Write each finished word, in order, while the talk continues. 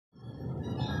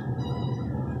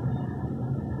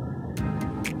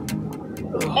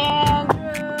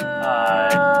Andrew!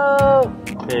 Hi.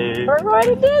 Hey. We're going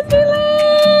to Disneyland!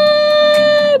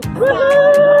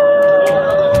 Woohoo!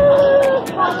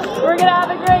 We're gonna have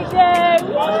a great day!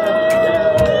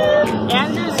 Yay!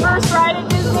 Andrew's first ride at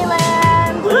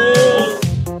Disneyland! Woo!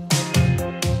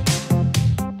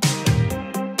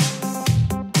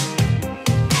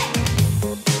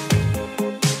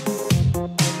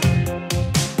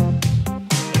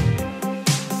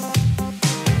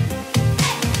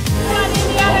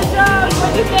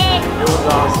 What do you think? It was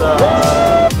awesome.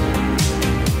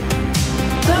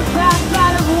 The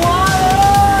backside of water!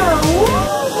 Woo!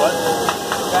 What?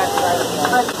 Backside of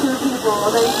water. Like 2 people,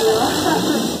 thank you.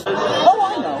 Oh, I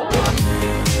know.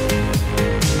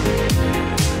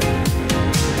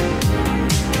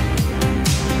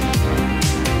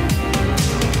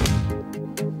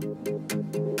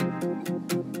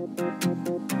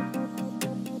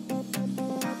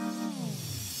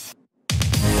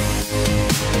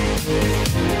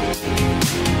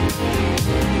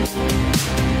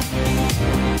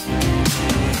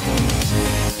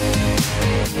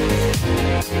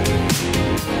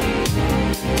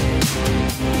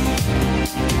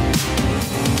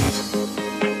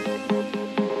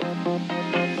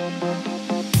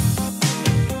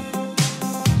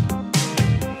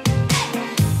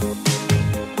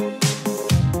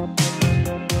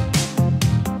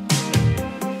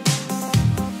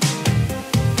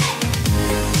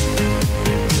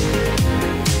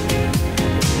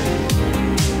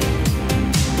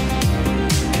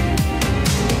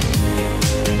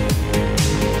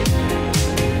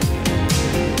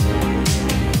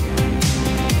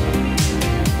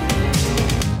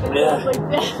 Yeah. Like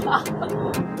that.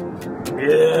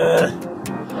 Yeah.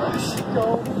 Go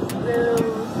through.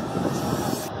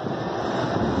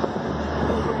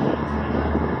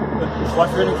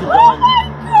 Watch, we're gonna keep Oh going. my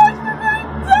gosh, we're gonna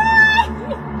die!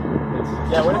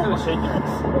 Yeah, what if it was shaking?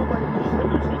 Oh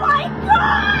my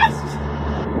gosh!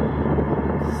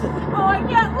 Oh, I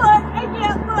can't look! I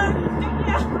can't look! I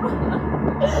can't look!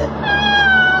 Ah!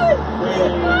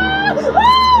 Ah! Oh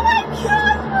my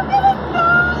gosh, we're gonna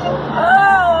die! Oh!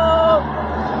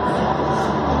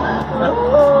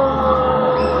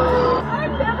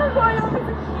 I'm never going on this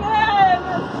again!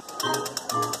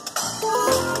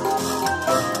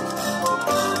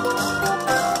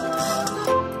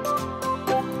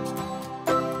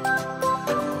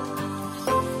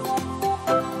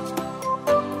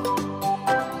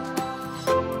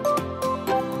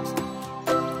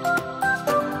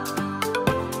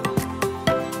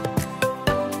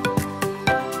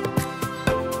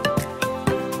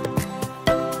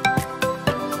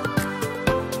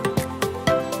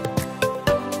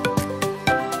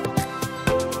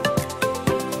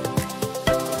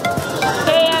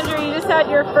 Had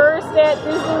your first at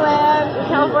Disneyland and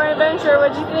California Adventure.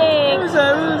 What'd you think? It was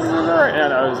alright. Yeah,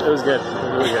 no, it was good.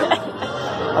 It was really good.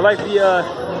 I like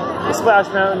the Splash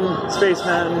Mountain, Space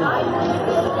Mountain,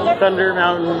 Thunder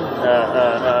Mountain,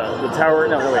 the Tower.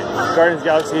 No, wait. Guardians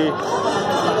Galaxy,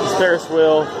 the Ferris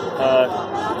wheel,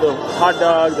 the hot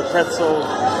dog, the pretzel.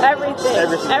 Everything.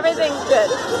 Everything's good.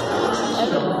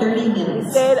 30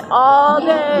 minutes. Stayed all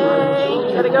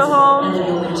day. Gotta go home,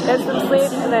 get some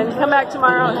sleep, and then come back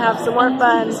tomorrow and have some more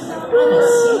fun.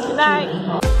 Woo! Good night.